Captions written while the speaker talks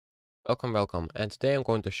Welcome, and today I'm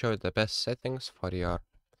going to show you the best settings for your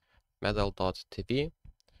medal.tv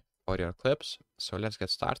for your clips. So let's get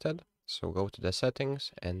started. So go to the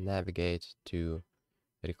settings and navigate to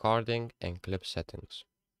recording and clip settings.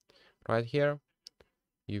 Right here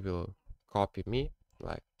you will copy me,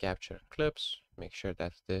 like capture clips, make sure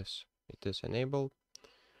that it is enabled,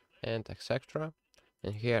 and etc.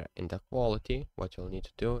 And here in the quality, what you'll need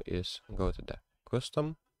to do is go to the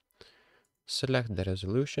custom, select the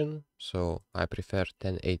resolution, so I prefer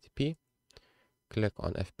 1080p, click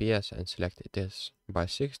on FPS and select it is by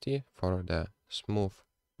 60 for the smooth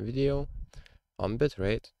video. On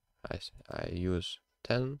bitrate I use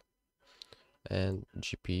 10, and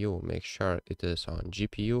GPU, make sure it is on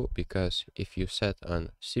GPU, because if you set on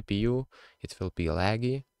CPU it will be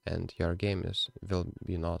laggy and your game will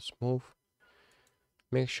be not smooth.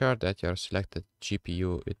 Make sure that your selected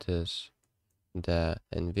GPU it is the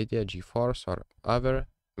NVIDIA GeForce or other,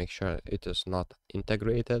 make sure it is not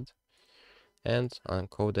integrated, and on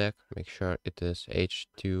codec make sure it is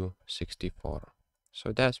H.264.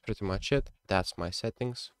 So that's pretty much it. That's my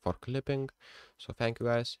settings for clipping. So thank you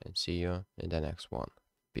guys and see you in the next one.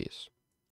 Peace.